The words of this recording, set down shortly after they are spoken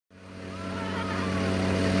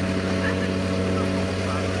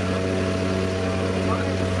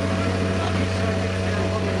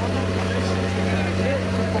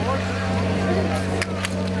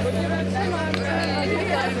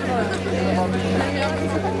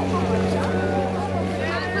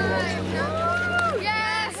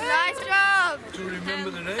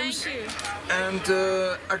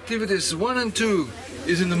And activities 1 and 2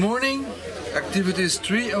 is in the morning. Activities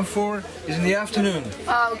 3 and 4 is in the afternoon.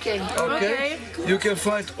 Okay. Okay. You can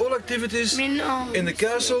find all activities in the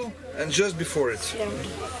castle and just before it.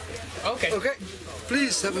 Yeah. Okay. Okay.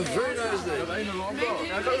 Please have a very nice day.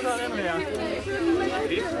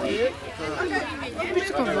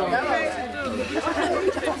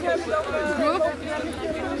 Group?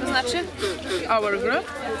 To znaczy? Our group?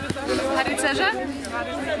 Harcerze?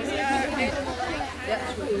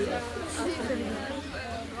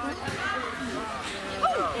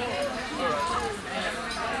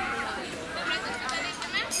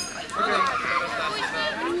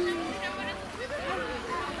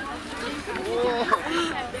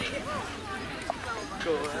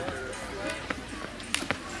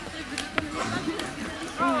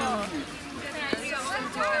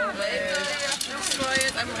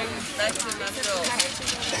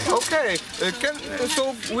 Okay,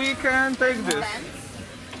 so we can take this.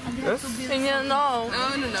 Yes? No.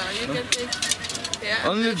 No, you can take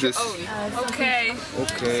Only this. Okay.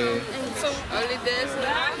 Okay. so only this.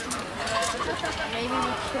 Maybe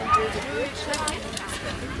we can do the bridge now.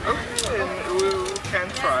 Okay, we can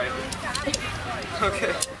try.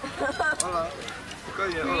 Okay. Hola.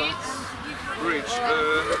 Spokojnie, hola. Bridge.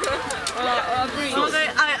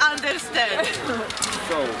 I understand.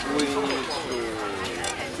 So we need to...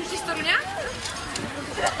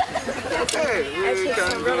 Okay, we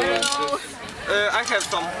can do this. I have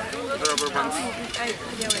some rubber bands.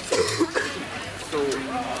 So,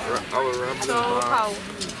 our rubber bands. How?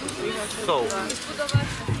 So,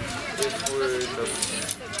 if we just...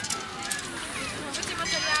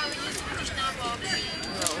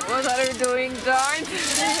 What are you doing, John?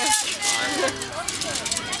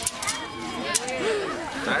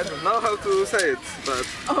 I don't know how to say it, but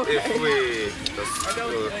if we just make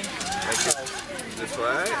it this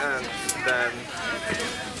way and then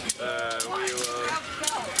we will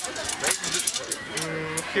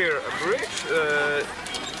make here a bridge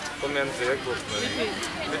pomiędzy jak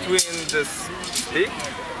between this stick,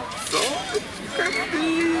 so it can be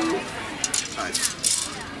nice.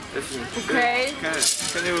 Okay.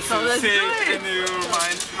 Can you see in your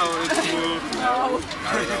mind how it will?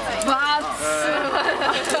 But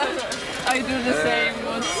I do the same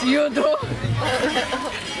what you do.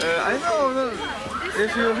 I know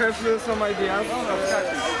if you have some ideas.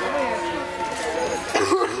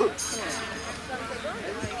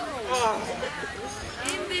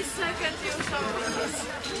 In this second you show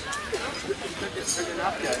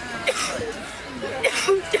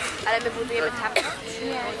Ale my budujemy tam.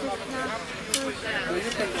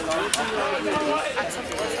 A co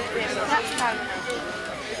budujemy? Tam.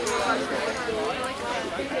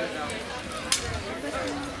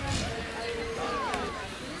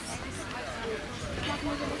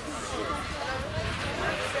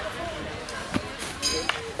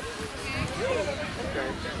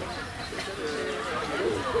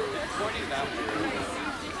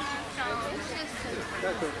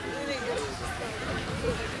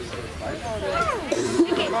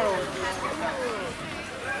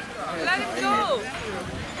 Let him go!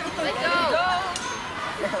 Let go!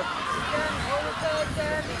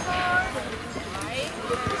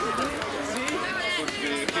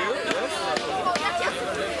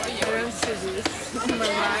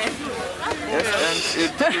 Yes, and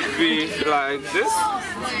it could be like this.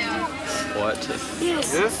 What?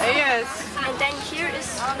 Yes. Yes? Yes. And then here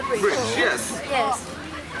is the bridge. Bridge, yes. Yes.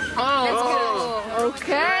 Oh,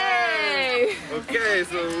 okay. Okay,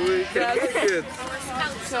 so we can make it.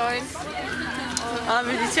 Join. A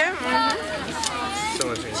widzicie? So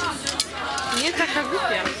much English. Nie taka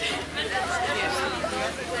głupia.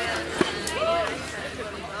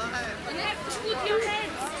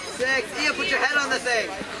 6, Ian, put your head on the thing.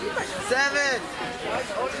 7,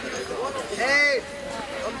 8,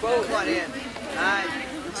 come on, Ian. 9,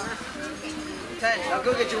 10, now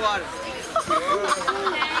go get your water.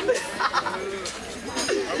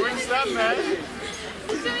 I wouldn't stop, man.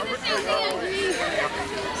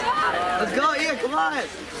 Let's go, Ian, come on.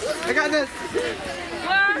 I got this.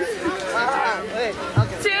 1, Wait,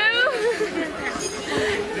 okay. 2,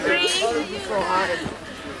 3,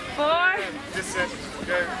 4, Just sit.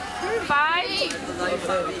 Okay. 5,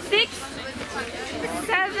 6,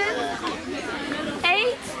 7,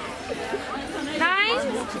 8, 9,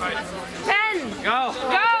 10. Go!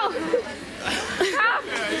 Go! Stop!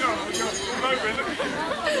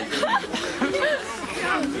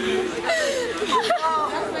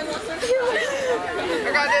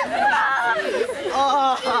 I got it! Oh.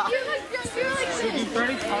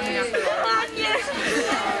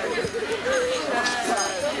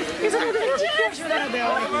 Jest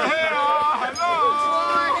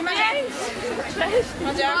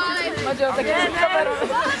Madzia, takie kamerą.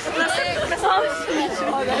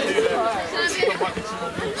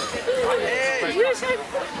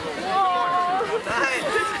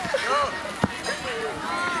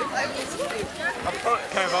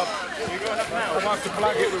 Kev up. You're going up now. I have to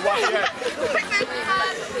plug it with one yet.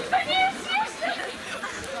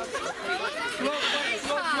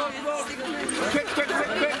 Quick.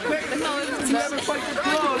 Never fight the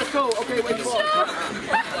ball. Let's go. Okay, wait for it.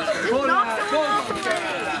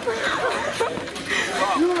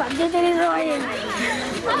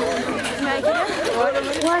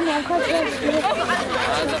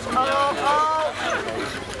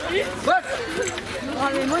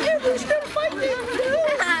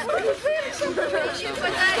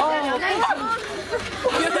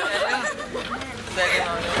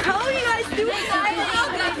 How are you guys doing?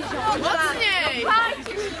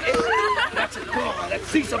 Let's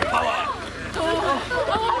see some power.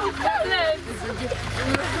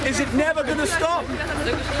 Is it never going to stop?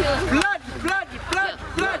 Blood.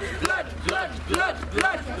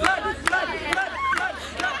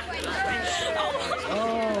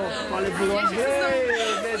 Oh, vale buon.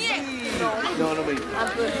 No, no, wait.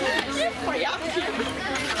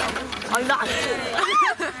 I'm not.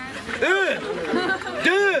 1, 2,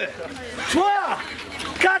 3, 4.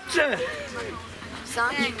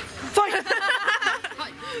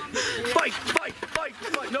 Fight! Fight!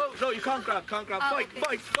 No, you can't grab. Fight!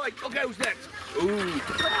 Okay, who's next? Ooh.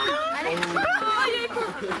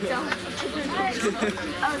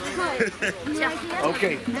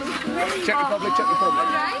 Okay. Check your public.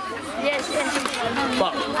 Yes.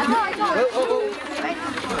 But.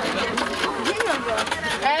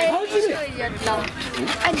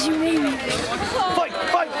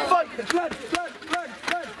 Fight! Blood!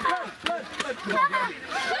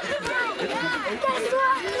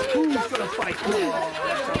 Who's gonna fight?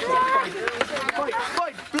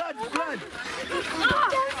 Fight! Blood!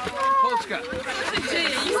 Polska.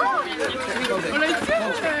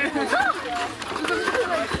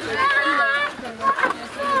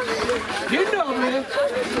 You know, man.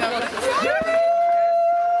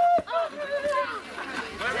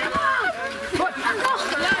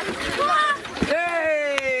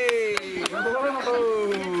 Hey!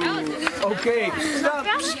 Okay,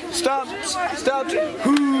 stop.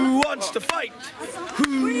 Who wants to fight?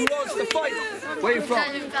 Where are you from?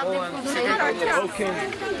 Okay.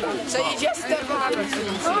 So you just step on.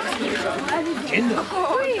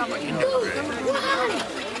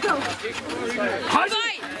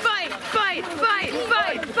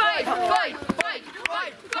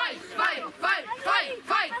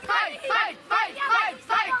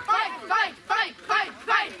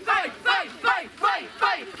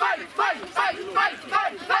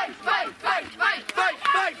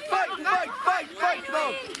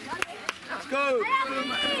 Let's go.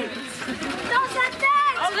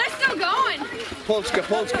 Oh, they're still going. Polska.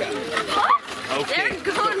 Okay.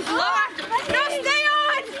 They're going blow after. No, stay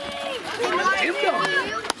on.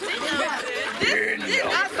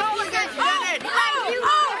 That's all again. Blood!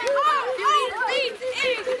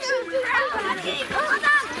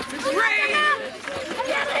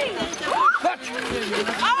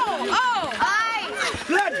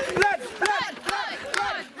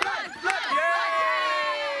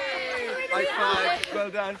 High five, well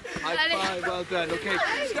done. Well done. Okay,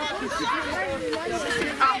 stop. Okay.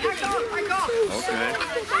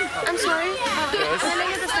 I'm sorry. Yes. Can I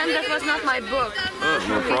understand that was not my book?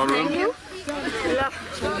 No problem. Thank you.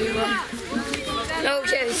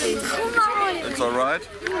 Okay. It's all right.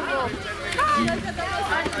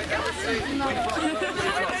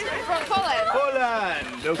 From Poland.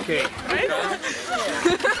 Okay.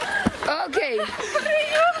 Okay.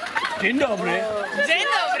 Dzień dobry.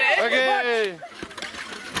 Okay.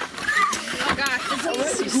 Oh gosh.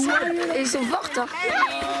 Is een wachter.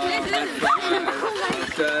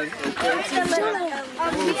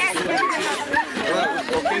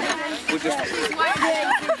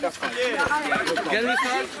 Can we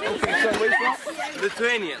start? Okay, so wait for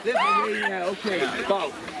Lithuania. okay.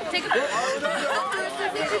 Bow.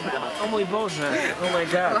 O mój Boże, oh my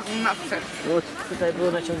god. Bo tutaj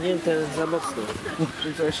było naciągnięte za mocno.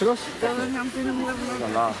 I co, jeszcze raz?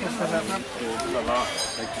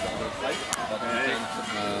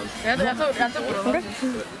 Ja to próbuję.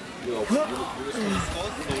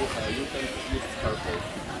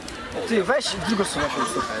 Ty, weź w drugą stronę po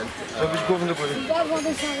prostu. Robić głowę do góry.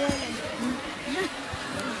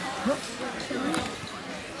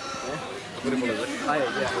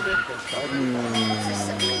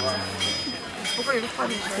 Spokojnie,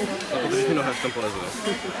 wypadnie. Podnieśmy nochę w tą polezę.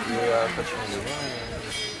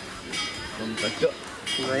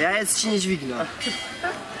 No ja jest się nie dźwignę.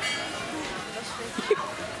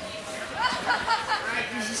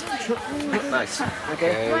 Nice.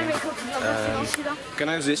 Okay. Can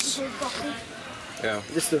I use this? Yeah.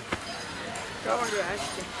 This too.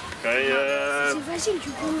 Okay,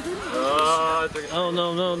 Oh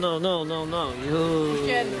no.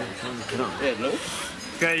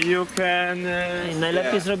 okay, you can...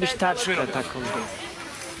 Najlepiej zrobić taczkę taką.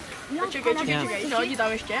 Czekaj. No, nie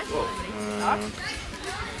dałeś cię? Tak.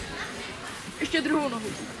 Jeszcze drugą nogę.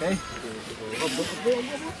 Okay.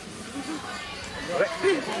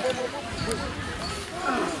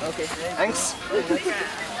 Okay. Thanks.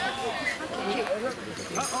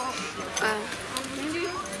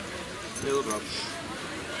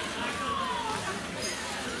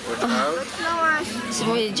 C'est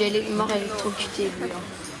bon, il est déjà mort électrocuté lui.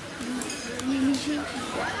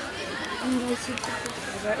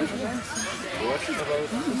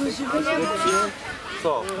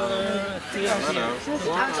 Co?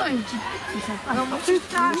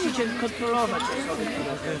 Musicie kontrolować osoby,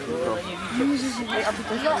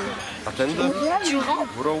 A tędy?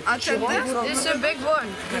 Górą? A ten jest a big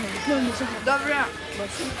one. Dobra.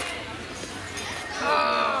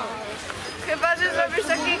 Chyba, że zrobisz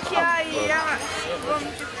tak jak ja i ja.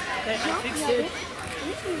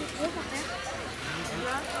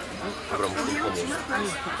 Dobra, muszę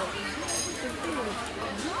pomóc.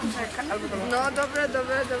 No dobra.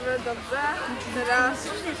 Teraz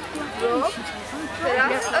rób.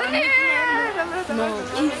 Teraz. O nie! Dobra.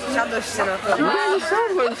 Siadłeś się na to.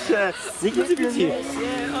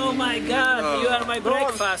 Oh my god, you are my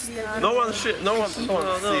breakfast. No one see. No.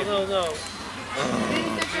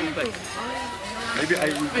 Maybe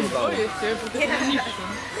I will go down. Okay.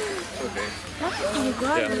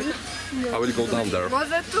 Yeah. I will go down there.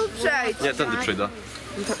 Może tu przejdź. Nie, tędy przejdę.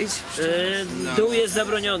 Dół jest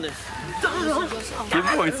zabroniony. Nie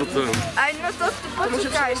bądź co ty. Ej, no to tu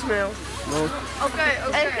poczekajmy. Okej.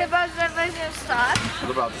 Ej, chyba, że weźmiesz start.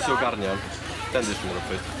 Dobra, to się ogarnie. Tędy już mogę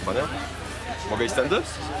przejść chyba, nie? Mogę iść tędy?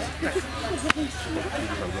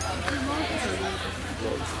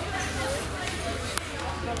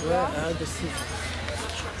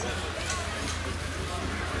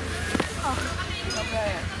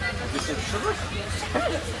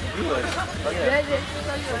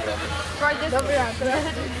 Dobra, teraz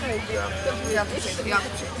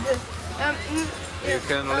You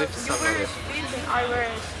can lift some of it.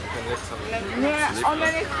 nie,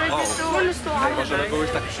 ona niech przejdzie tu. Możemy było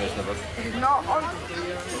już tak przyjąć nawet. No, on...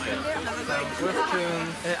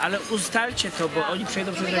 Ale ustalcie to, bo oni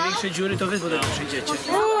przejdą przez największe dziury, to wy potem przejdziecie.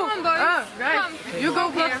 You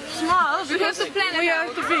go small because we are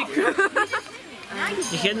too big.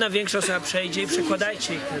 Niech jedna większa osoba przejdzie i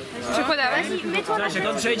przekładajcie ich. Przekładałeś? Znaczy, jak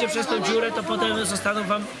on przejdzie przez tą dziurę, to potem zostaną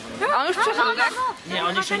wam... A on już przeszedł, tak? Nie,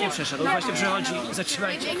 on jeszcze nie przeszedł, on właśnie przechodzi.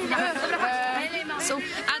 Zatrzymajcie. So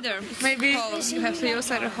other maybe you have to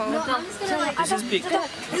use a hole. This is big.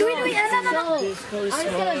 Louis, no.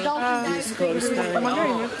 This course time.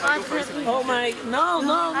 Oh my... No.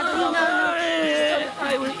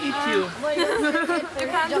 I will eat you.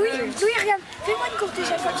 Louis, regarde, fais-moi une courte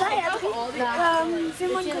échelle comme ça et après,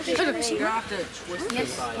 fais-moi une courte échelle aussi. Yes.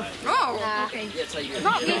 Oh, okay.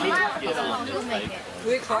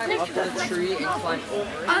 We climb up that tree and climb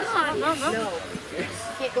over.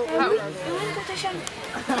 Fais-moi une courte échelle.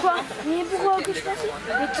 Quoi? Mais pour que je passe?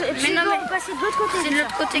 Mais non, mais passer de l'autre côté. C'est de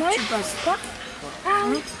l'autre côté que tu passes. Quoi? Ah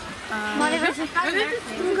oui. Bon, allez, vas-y.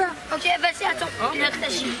 Ok, vas-y, attends. Une autre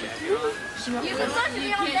échelle. You can touch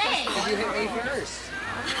me all day. You hit me first.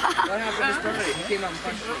 What happened to Sperry? He came up and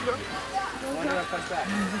punched back. Why did I punch back?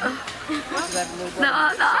 Because I have a little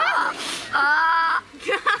brother.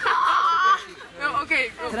 No, okay.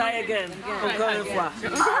 Try again. Encore une fois.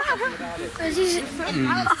 Vas-y,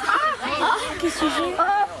 qu'est-ce que j'ai?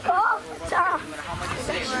 Ça.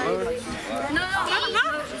 No.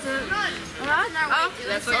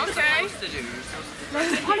 Okej.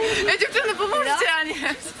 Ej, dziewczyny, pomóżcie, a nie.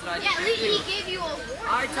 Yeah, he gave you a...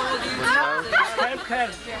 I told you.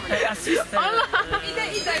 Help. Assistant. Idę.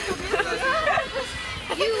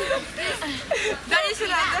 Daję się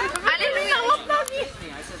radę. Ale Luna, łap na mnie.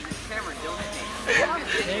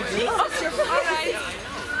 Alright.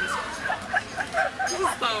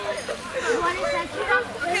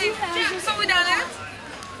 Okay, so we done it?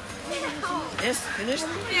 Yes, finished?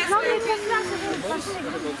 Non, mais fais ça, c'est bon.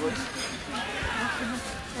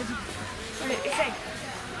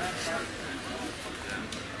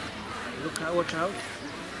 Look out, watch out.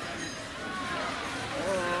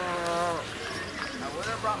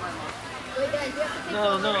 No.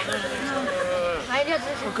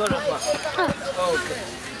 Encore une fois. Okay.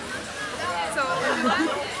 So.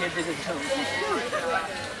 Kiedy wygrał?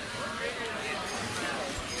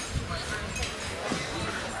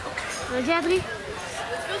 Vas-y Adri.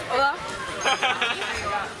 Hola.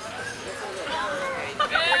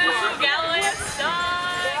 Galileo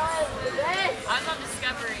I'm on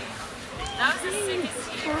Discovery. That was the sickest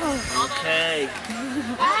year. Okay.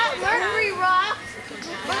 Mercury Rock.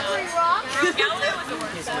 Mercury Rock. Galileo was the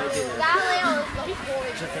worst. Galileo is the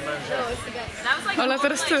worst. That was like Hola, all,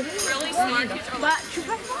 teraz ty. really smart kids are like,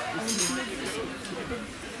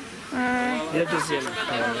 Le deuxième.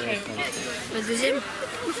 Le deuxième.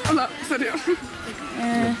 Hola, serio.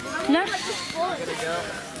 Là.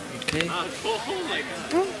 Okej.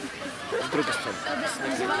 Z drugiej strony.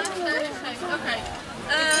 okay.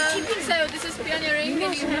 So this is pioneering.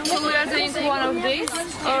 So we are doing one of these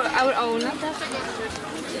or our own.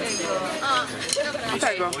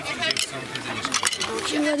 Tego.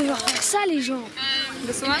 On va devoir faire ça les gens.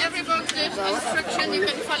 This one? Every book there's instruction, you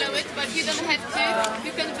can follow it, but you don't have to.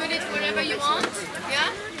 You can put it wherever you want,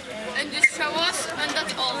 yeah? And just show us, and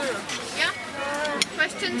that's all. Yeah?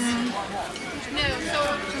 Questions? No. So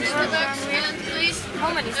read the books and please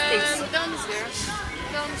How many sticks?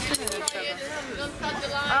 don't destroy it, don't cut the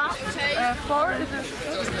line, okay?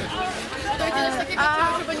 Stójcie na takiego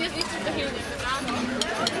czegoś, żeby nie zniszczyć do silnika,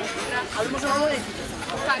 Ale może mamy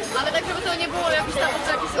tak, ale tak żeby to nie było jakiś tam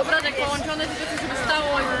jakiś obrazek połączony, tylko coś żeby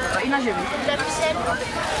stało i na ziemi.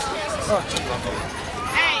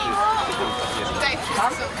 Ej! Tutaj wszystko.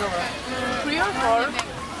 3 or 4?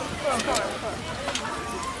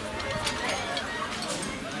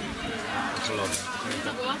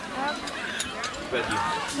 Co było?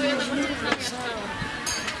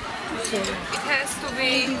 It has to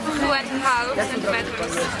be 2.5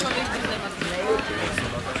 centimeters.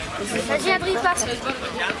 Vas-y Adri, passe.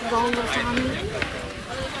 Bon, on va faire un mur.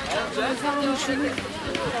 On va faire un chemin.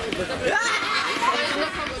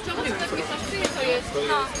 Czemu ty tak pisasz? Czyje to jest?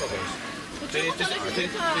 No. To jest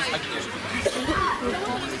Agnieszka.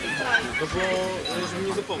 No bo, żebym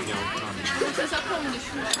nie zapomniał. Muszę zapomnieć.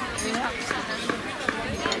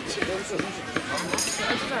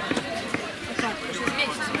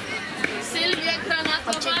 Sylwia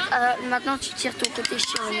Granatowa. Maintenant tu tires ton côté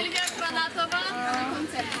chiant. Sylwia Granatowa.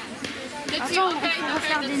 Dzieci, okej,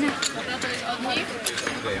 to jest od nich.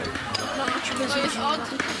 To jest od...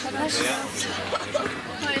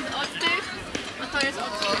 To jest od tych, a to jest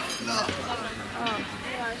od tych.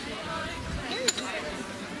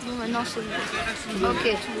 Bon, maintenant c'est bon. Ok,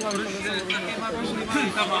 tout le monde.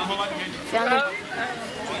 Fermé.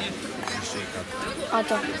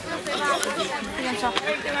 Attends. Comme ça.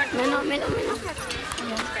 Mais non, mais non, mais non.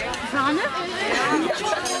 Faire un œuf?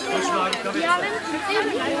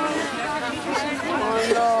 Oh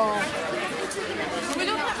non.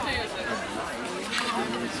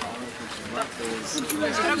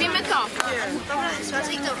 Robimy to.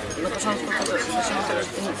 Na początku to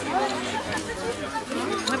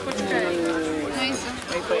No poczekaj.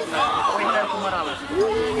 pojechałem po morale.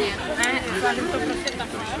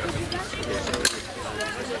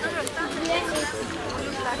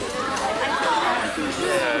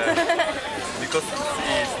 Because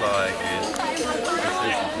it's like it's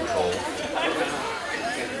cold.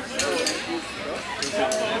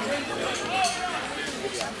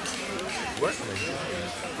 What?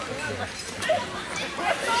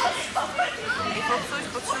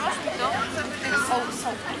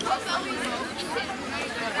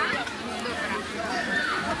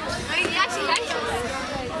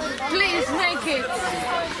 Please make it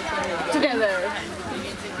together.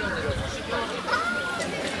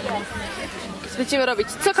 Będziemy robić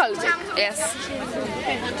cokolwiek. Yes.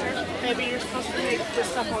 Maybe you're supposed to make the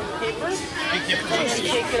stuff on paper and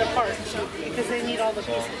take it apart because they need all the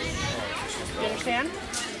pieces. You understand?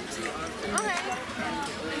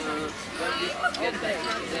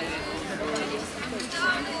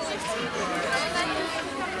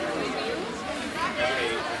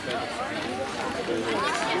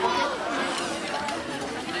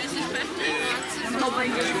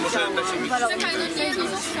 Może dać mi Czekaj, no nie, no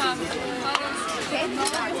zostaw.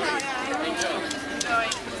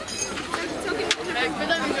 Jak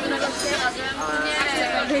wydamy, żeby na to razem,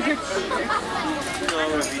 nie.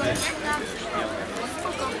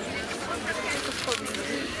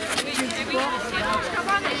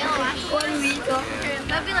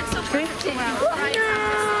 That'd be like so perfect.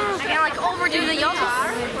 I can like overdo the yoga.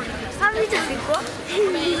 Ah oui, t'as fait quoi?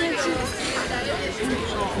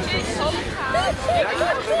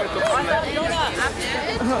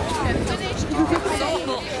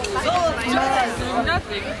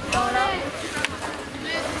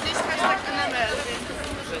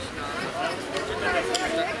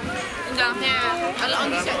 Da. Nie, ale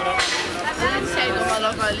oni dzisiaj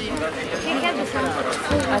domalowali.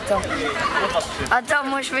 A to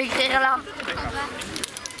musimy grilla.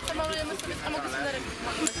 Malujemy sobie, a mogę sobie narybić.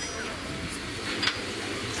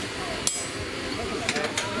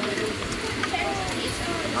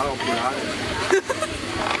 No, okulary.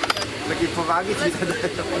 Takiej powagi ci zadają.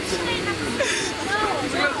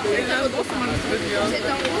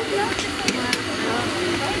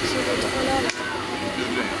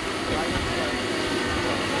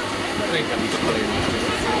 Ręka mi to kolejna.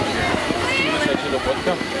 Przyjdzie się do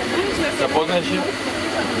płotka, zapoznaj się,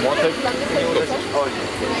 młotek i uderz.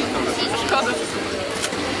 Szkoda.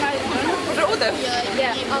 Może uderz.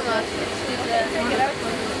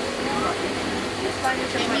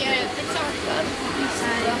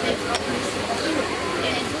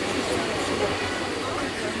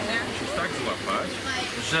 Musisz tak złapać,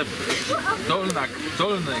 żeby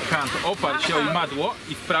dolny kant oparł się o imadło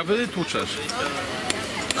i w prawy tłuczesz.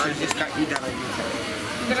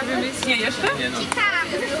 Teraz wiem, nic nie jeszcze? Nie no.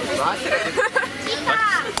 Tak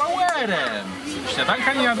z powerem.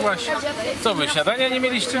 Śniadanka nie jadłaś? Co wy, śniadania nie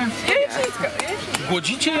mieliście?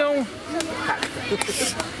 Głodzicie ją?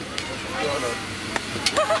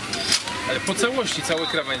 Ale po całości, całe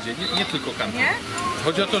krawędzie, nie tylko kant.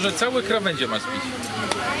 Chodzi o to, że całe krawędzie ma zbić.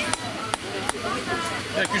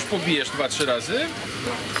 Jak już pobijesz 2-3 razy,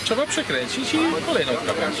 trzeba przekręcić i kolejną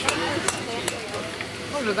krawędź.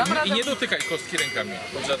 I nie dotykaj kostki rękami,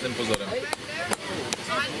 pod żadnym pozorem.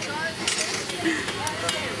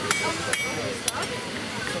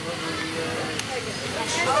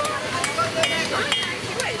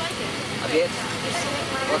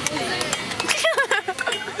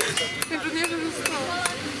 Najtrudniejsze zostało.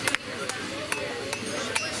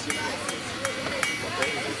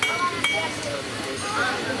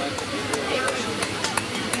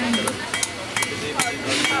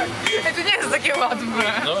 To nie jest takie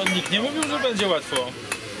łatwe. No, nikt nie mówił, że będzie łatwo.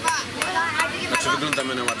 Znaczy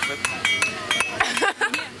wyglądamy na łatwe?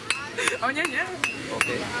 O nie, nie.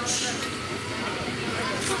 Okej.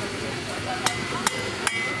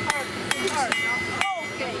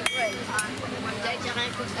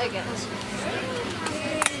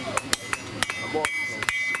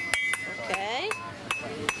 Okay.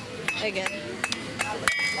 Again.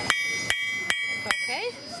 Okay.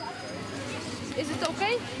 Is it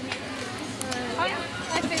okay?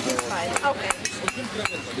 I think it's fine. Okay.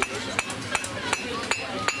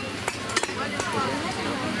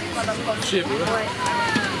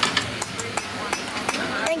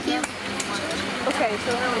 Thank you. Okay,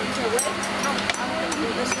 so now we do it.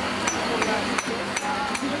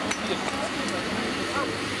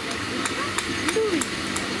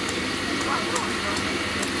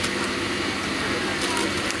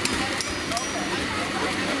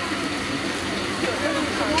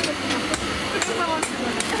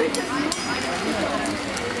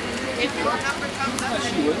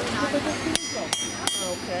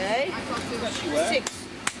 Okay. 6.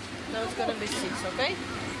 Now it's gonna be 6, okay?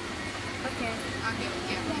 Okay.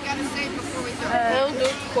 You gotta say it before we do it. Do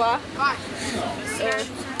quoi?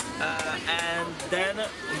 And then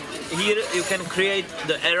here you can create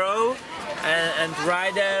the arrow and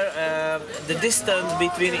right there the distance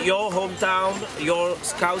between your hometown, your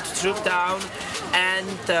scout troop town, and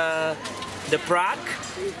the Prague.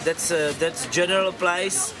 That's general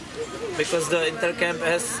place, because the InterCamp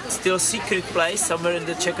has still secret place somewhere in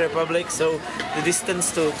the Czech Republic. So the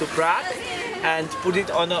distance to Prague, and put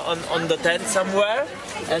it on the tent somewhere,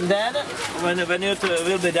 and then when you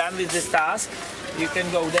will be done with this task, you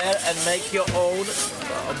can go there and make your own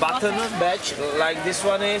button badge like this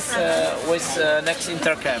one is with next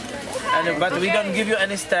InterCamp. But we don't give you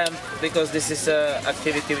any stamp because this is an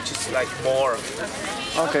activity which is like more.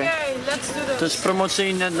 Okej. To jest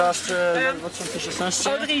promocyjne dla 2016.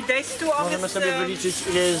 Możemy sobie wyliczyć,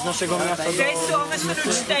 ile jest z naszego miasta do...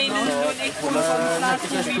 tutaj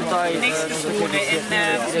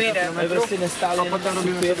a potem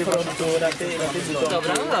robimy sobie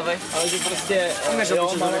Dobra, no dawaj. Ale że prostě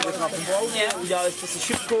udělali jste si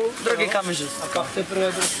šipku. Drogie kamerzysta. A pak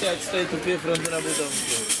teprve prostě, ať stojí tupě frontu na budově.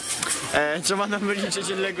 Trzeba nam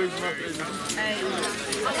wyliczyć odległość mapy.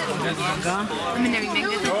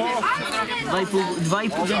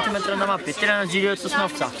 2,5 cm na mapie, tyle nas dzieli od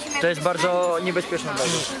Sosnowca. To jest bardzo niebezpieczna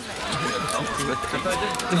odległość.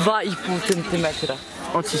 2,5 cm.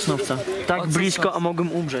 Od Sosnowca. Tak blisko, a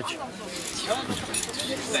mogłem umrzeć.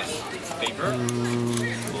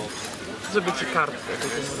 Żeby ci kartkę.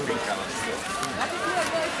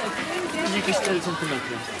 Jakieś 4 cm.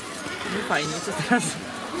 No fajnie, co teraz?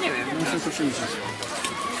 Nie wiem, muszę to przeliczyć.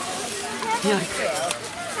 Jak?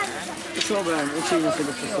 problem, uczyjmy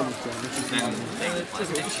sobie przez sobie.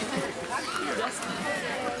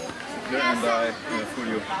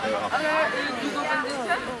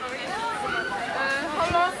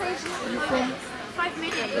 Five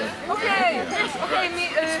minutes. Okay. Okay.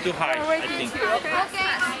 It's too high, I think.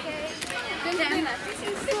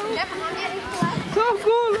 So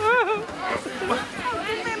cool.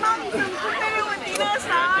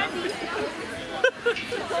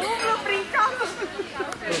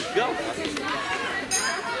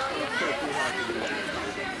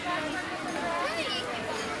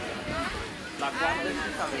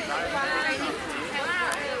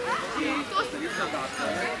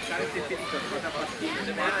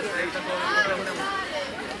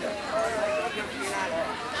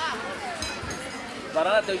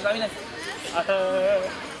 Barana, to już na minę.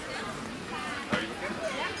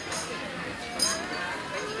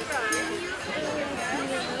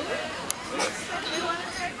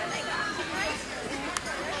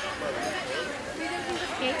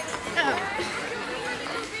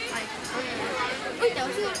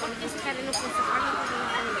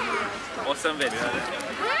 Awesome video.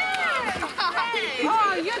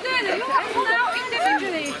 Oh, you did it. Now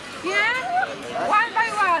individually. Yeah? One by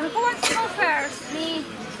one. Who wants to go first? Me.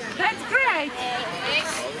 That's great.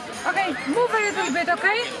 Okay, move a little bit,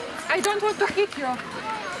 okay? I don't want to hit you.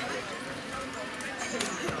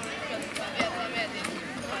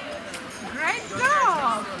 Great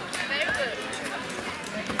job.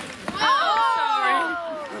 Oh!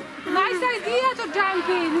 Nice idea to jump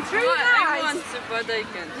in. It's really nice. I want to, but I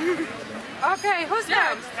can't. Okay, who's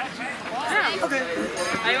next? Okay.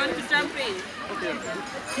 I want to jump in.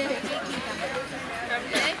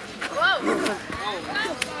 Okay. Whoa.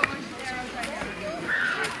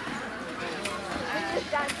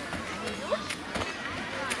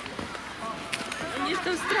 Nie w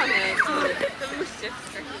tą stronę. To musicie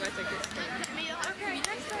wskakiwać jak jest tam.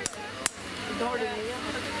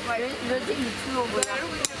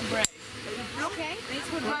 Okay.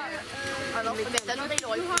 Alors, maintenant, they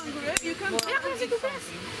know. You can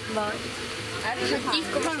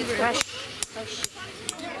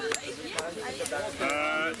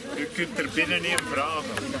U kunt er binnenin vragen.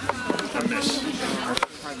 Een mes.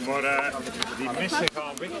 Maar die messen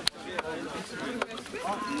gaan weg.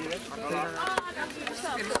 Hier, voilà.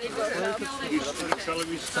 Ik zal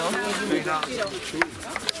hem eens staan. Het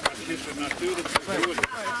is er natuurlijk verloren.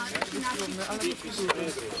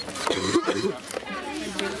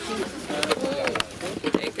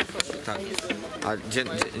 Tak. A dzień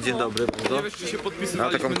dobry, bardzo. Ja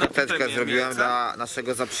taką karteczkę zrobiłem dla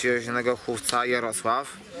naszego zaprzyjaźnionego chówca Jarosław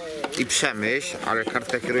i Przemyśl, ale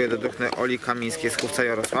kartkę kieruję do druhny Oli Kamińskiej z chówca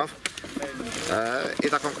Jarosław. I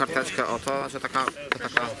taką karteczkę oto, znaczy taka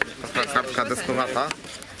kartka deskowata.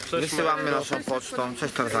 Wysyłamy naszą pocztą.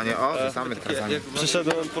 Cześć Tarzanie, o, wysłamy Tarzanie.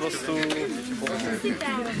 Przyszedłem po prostu...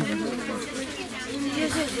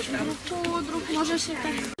 Może się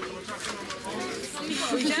tak...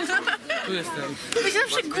 Tu jestem. Ty się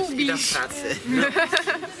zawsze gubisz. Idę w pracy.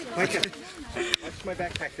 Watch my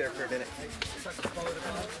backpack there for a minute.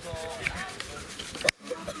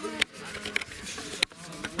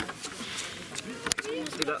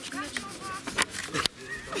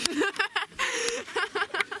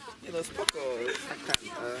 Nie no, spoko.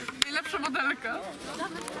 Najlepsza modelka.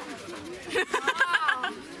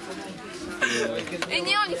 Ej,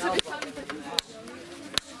 nie oni sobie sami.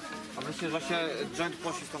 A myślisz, że się joint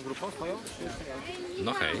poszli z tą grupą swoją?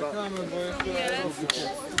 No hej.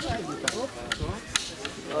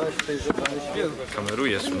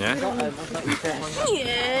 Kamerujesz mnie?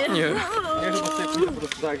 Nie. Nie. Po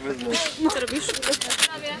prostu tak wezmę. Co robisz?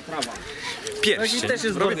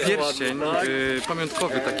 Pierścień. Robię pierścień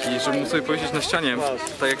pamiątkowy taki, żeby móc sobie powiedzieć na ścianie,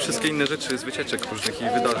 tak jak wszystkie inne rzeczy z wycieczek różnych i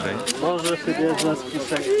wydarzeń. Może sobie z nas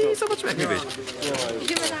pisać. I zobaczymy jak mi wyjdzie.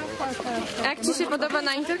 Jak Ci się podoba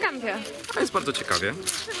na InterCampie? A jest bardzo ciekawie.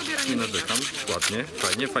 Nie narzekam. Ładnie,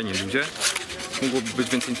 fajnie ludzie. Mogłoby być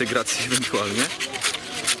więcej integracji ewentualnie.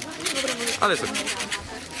 Ale jest okej.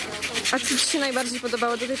 A co Ci się najbardziej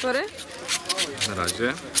podobało do tej pory? Na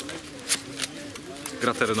razie.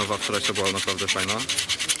 Gra terenowa wczorajsza była naprawdę fajna.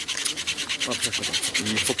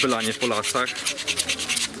 I popylanie po lasach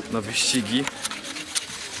na wyścigi.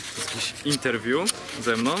 Jakieś interview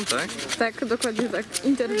ze mną, tak? Tak, dokładnie tak.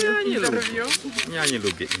 Interview. Ja nie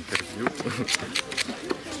lubię interview.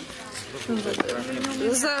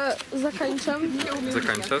 Zakańczam.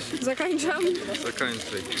 Zakańczasz? Zakańczam.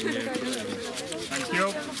 Zakańczaj.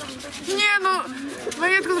 Nie no,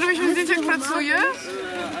 Marietko, zrobiliśmy zdjęcie jak pracuje.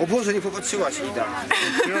 O Boże, nie popatrzyłaś, Ida.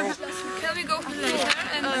 Can we go?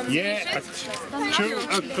 Yeah, at 2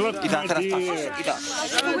 o'clock,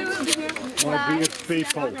 my dear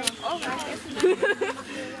people.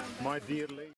 My dear lady.